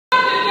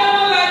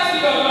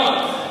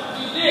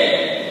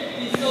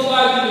today is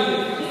Silver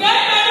Jubilee. Nka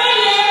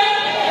Ima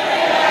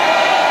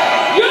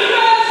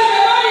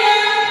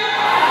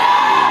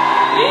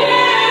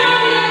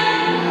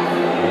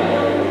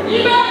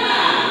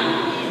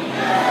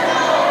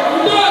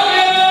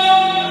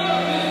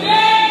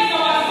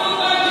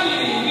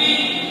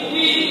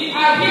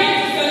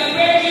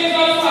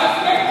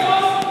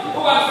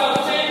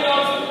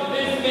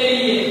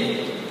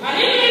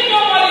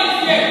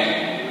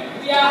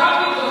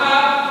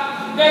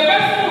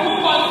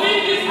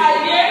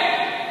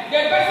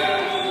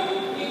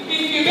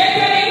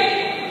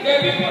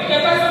the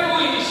person who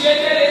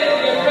initiated it,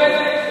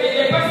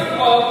 the person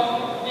called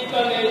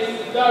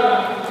President of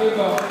Nka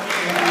Ima.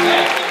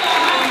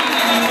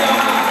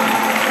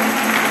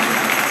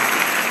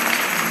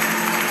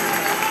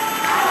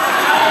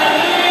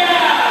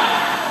 Hallelujah!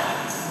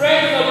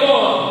 Praise the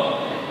Lord.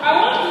 I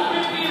want to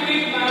quickly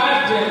read my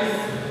address.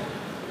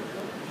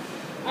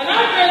 An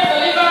address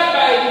delivered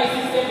by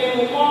Mrs.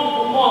 Emem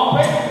Umoh Umoh,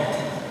 President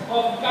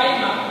of Nka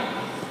Ima,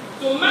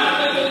 to mark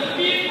the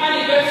 25th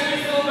anniversary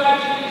Silver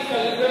Jubilee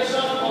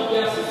celebration of the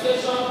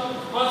association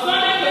on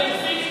Sunday,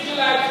 26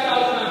 July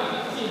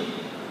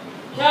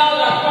 2015, held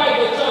at Qua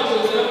Iboe Church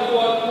in Ewet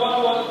Offot,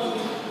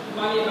 No112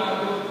 Nwaniba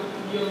Rd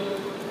Uyo.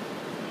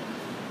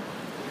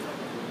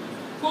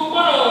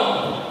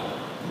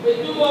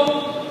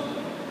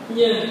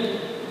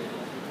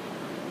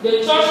 The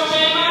church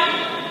chairman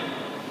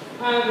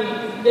and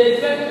the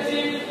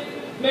executive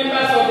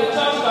members of the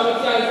church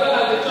committee, as well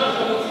as the church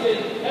committee,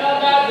 the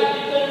elders, the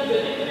deacons, the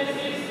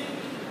deaconesses,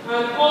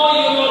 and all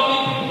you lovely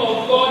people of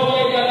God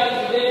here gathered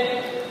today,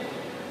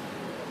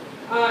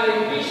 I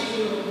wish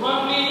to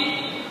humbly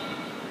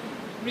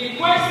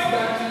request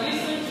that you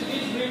listen to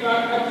this brief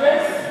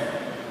address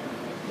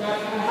that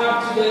I have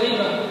to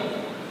deliver.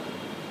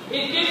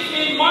 It gives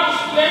me much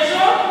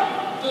pleasure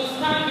to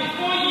stand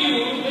before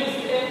you this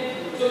day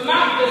to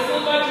mark the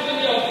Silver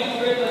Jubilee of this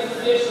great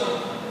association,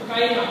 Nka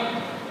Ima.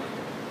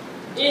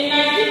 In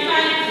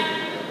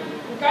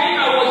 1990, Nka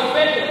Ima was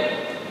vetted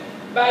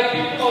by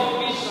people of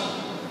vision,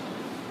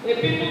 a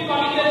people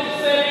committed to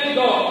serving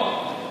God.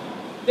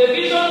 The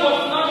vision was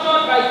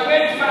nurtured by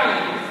great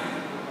minds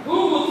who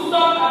would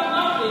stop at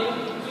nothing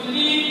to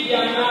leave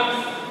their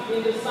marks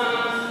in the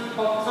sands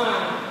of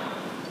time.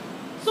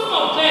 Some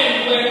of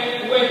them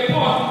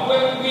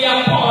we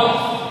are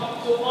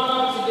paused to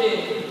honor today.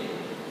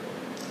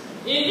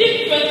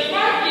 Indeed,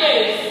 25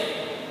 years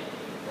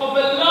of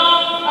a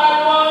long,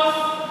 arduous,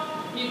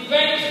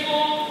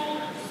 eventful,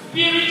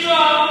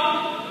 spiritual,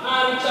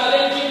 and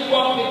challenging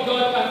work with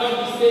God cannot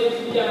be said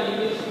to be an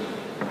illusion.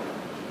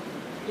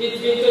 It's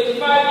been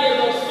 25 years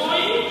of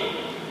sowing,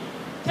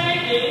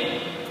 tending,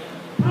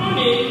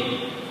 pruning,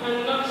 and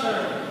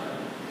nurturing.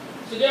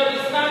 Today we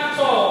stand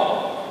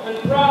tall and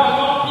proud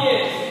among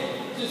peers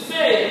to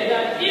say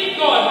that if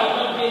God had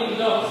not been with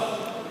us,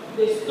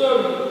 the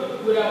story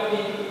would have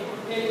been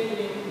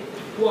anything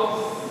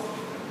worse.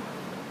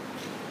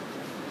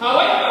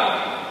 However,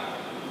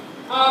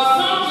 our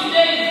song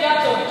today is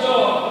that of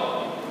joy,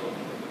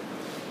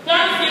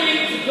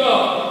 thanksgiving to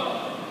God,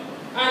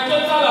 and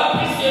total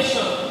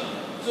appreciation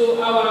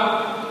to our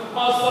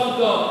awesome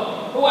God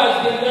who has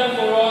been there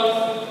for us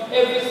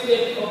every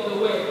step of the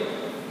way.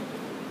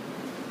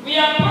 We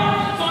are proud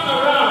to turn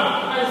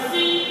around and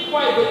see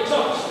Qua Iboe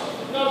Church,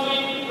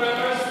 Nursery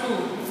Primary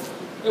School,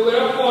 Ewet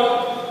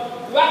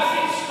Offot,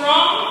 waxing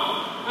strong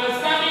and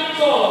standing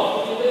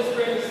tall in this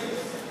premises.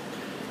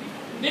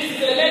 This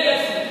is a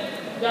legacy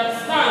that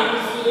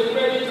stands to the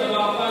credit of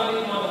our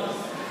founding mothers.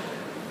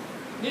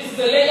 This is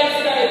a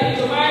legacy that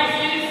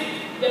epitomizes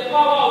the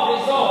power of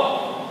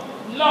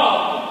resolve,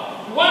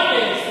 love,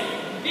 oneness,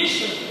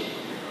 vision,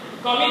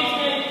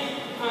 commitment,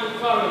 and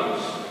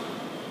courage.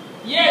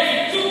 Yes,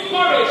 it took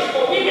courage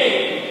for women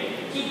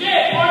to do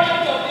a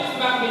project of this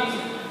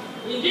magnitude.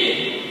 Indeed,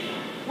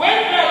 when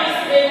there is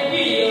a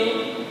will,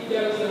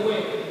 there is a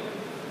way.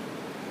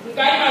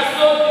 Nka Ima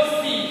sowed this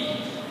seed,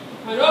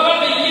 and over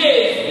the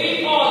years,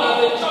 we all as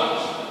a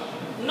church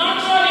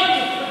nurtured it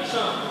to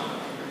fruition.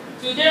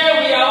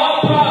 Today, we are all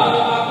proud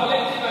of our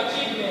collective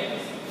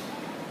achievements,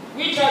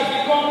 which has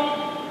become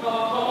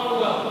our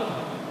commonwealth.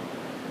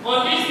 On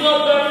this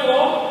note,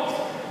 therefore,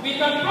 we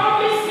can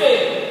proudly say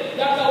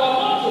that our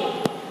motto,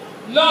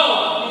 love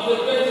is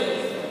the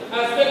greatest,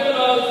 has taken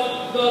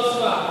us thus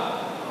far,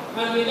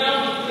 and we now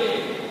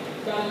declare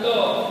that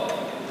love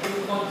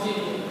will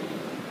continue.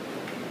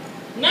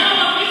 Now,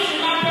 on this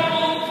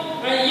remarkable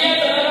and yet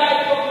another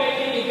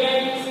epoch-making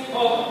event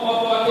of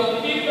our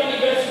 25th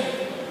anniversary,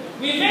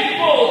 we make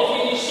bold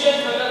to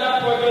initiate another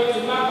project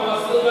to mark our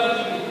Silver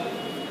Jubilee.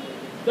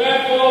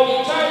 Therefore, we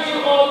charge you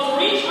all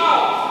to reach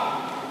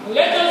out and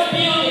let us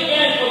build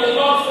again for the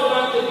Lord's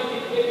servant a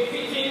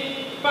befitting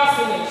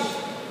personage.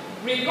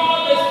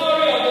 Recall the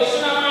story of the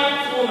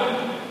Shunammite woman.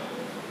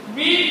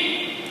 Read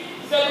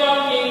 2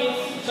 Kings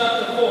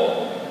chapter 4,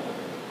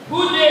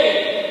 who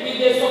did, with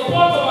the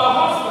support of her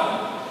husband,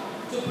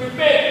 to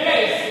prepare a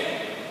place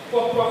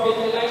for Prophet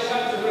Elisha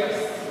to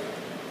rest.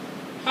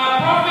 Her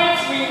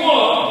prophet's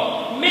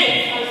reward met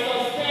and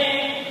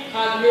sustained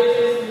her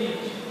greatest need.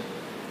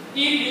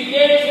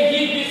 began to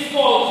heed this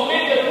call to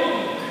make a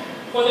room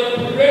for the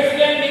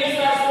resident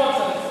minister's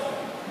quarters,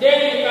 then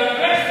you can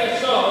rest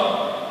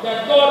assured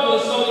that God will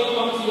surely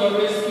come to your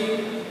rescue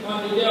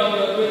on the day of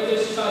your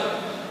greatest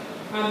challenge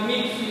and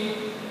meet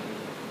you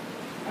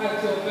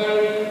at your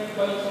very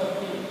point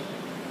of need.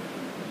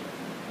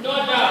 No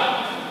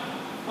doubt,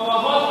 our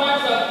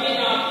husbands have been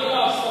our pillar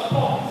of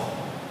support.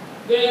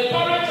 They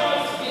encourage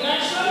us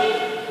financially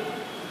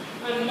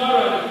and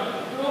morally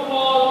through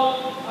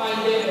all our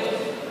endeavors.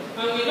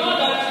 And we know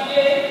that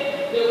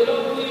today they will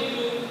hopefully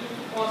do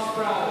us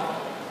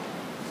proud.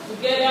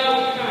 Together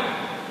we can.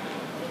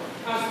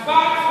 As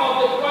part of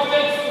the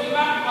project to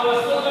mark our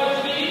Silver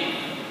Jubilee,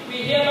 we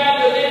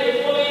hereby donate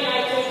the following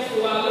items to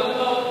our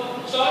local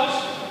church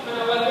and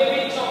our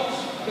baby church,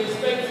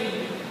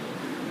 respectively.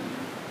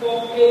 For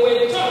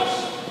Ewet Church,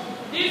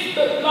 this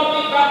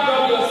lovely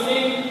backdrop you're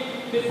seeing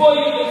before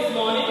you this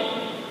morning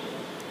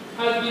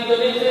has been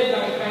donated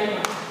by Nka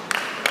Ima.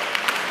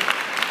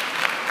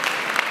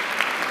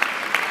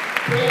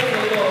 Praise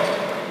the Lord.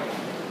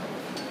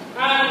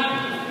 And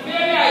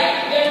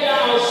maybe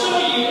I'll show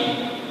you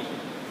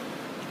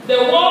the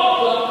wall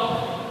clock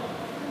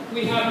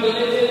we have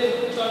donated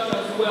to the church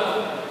as well.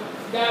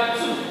 There are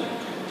 2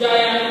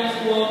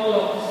 giant wall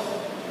clocks.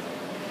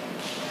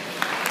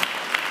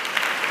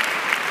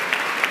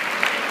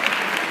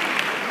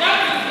 That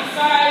is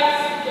besides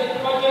the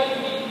project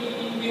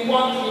we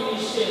want to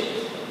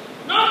initiate.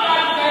 Not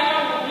that Nka Ima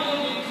will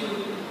build into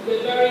the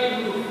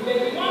very roof, but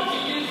we want to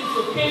use this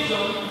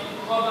occasion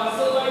of our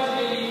Silver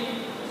Jubilee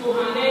to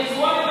harness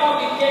whatever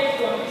we get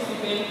from this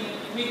event,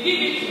 we give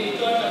it to the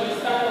church as a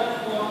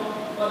startup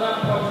for that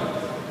project.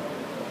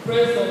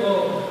 Praise the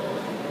Lord.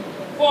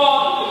 For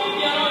Ukumi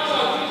Piano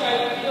Church, which I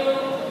feel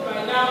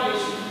right now they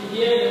should be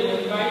here, they were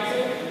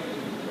invited,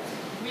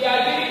 we are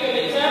giving them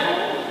a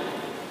table,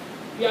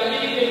 we are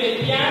giving them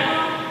a piano,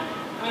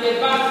 and a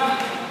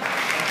basket.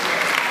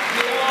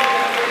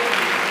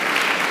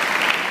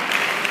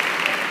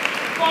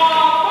 For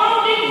our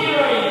founding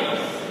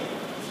heroines,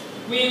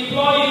 we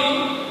implore you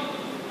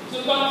to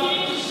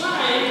continue to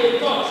shine your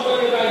torch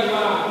wherever you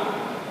are.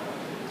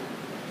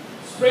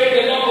 Spread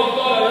the love of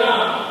God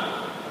around.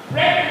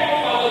 Break more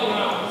fallow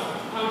ground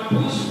and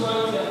push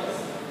frontiers.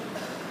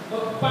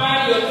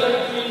 Occupy your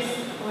territories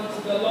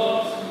until the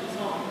Lord's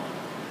return.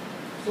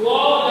 To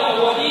all that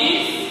what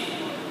is,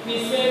 we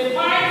say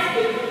fight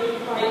the good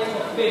fight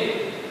of faith.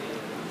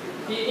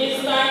 Be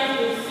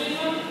instant in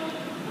season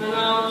and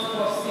out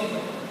of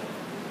season.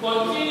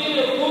 Continue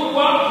the good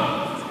work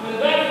and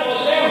therefore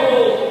lay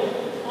hold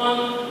on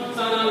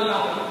eternal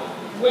life,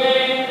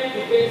 where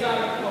the better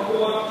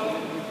reward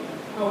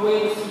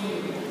awaits you.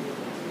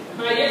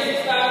 My dear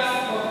sisters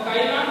of Nka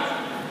Ima,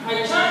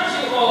 I charge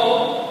you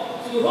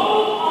all to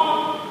hold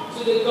on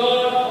to the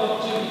God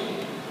of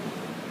Jubilee,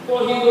 for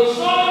he will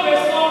surely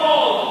restore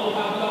all you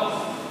have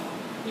lost.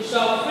 He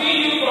shall free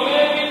you from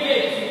every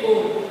gate you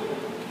owe,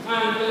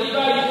 and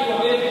deliver you from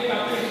every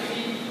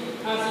captivity,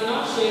 as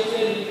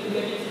enunciated in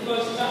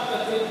Leviticus chapter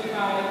 25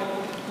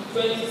 to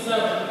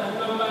 27 and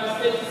Numbers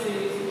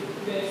 36,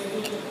 verse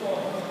 2 to 4.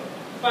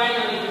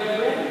 Finally,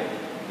 brethren,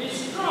 be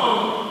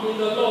strong in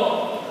the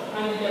Lord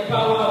and in the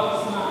power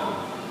of his might.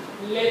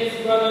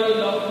 Let brotherly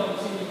love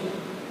continue.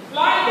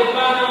 Fly the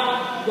banner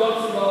of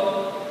God's love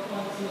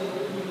until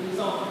he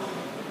returns.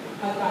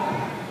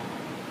 Amen.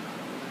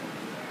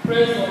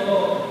 Praise the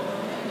Lord.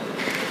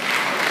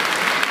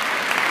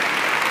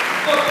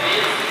 So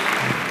please,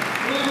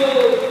 we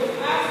will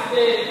ask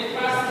the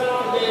pastor,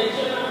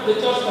 the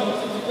church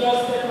committee to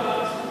just step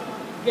out,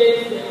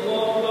 get the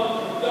wall clock,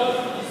 just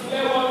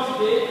display one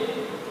today,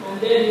 and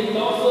then we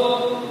will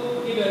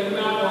also give a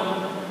remark on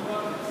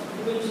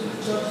which the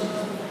church is.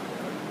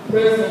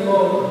 Praise the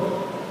Lord.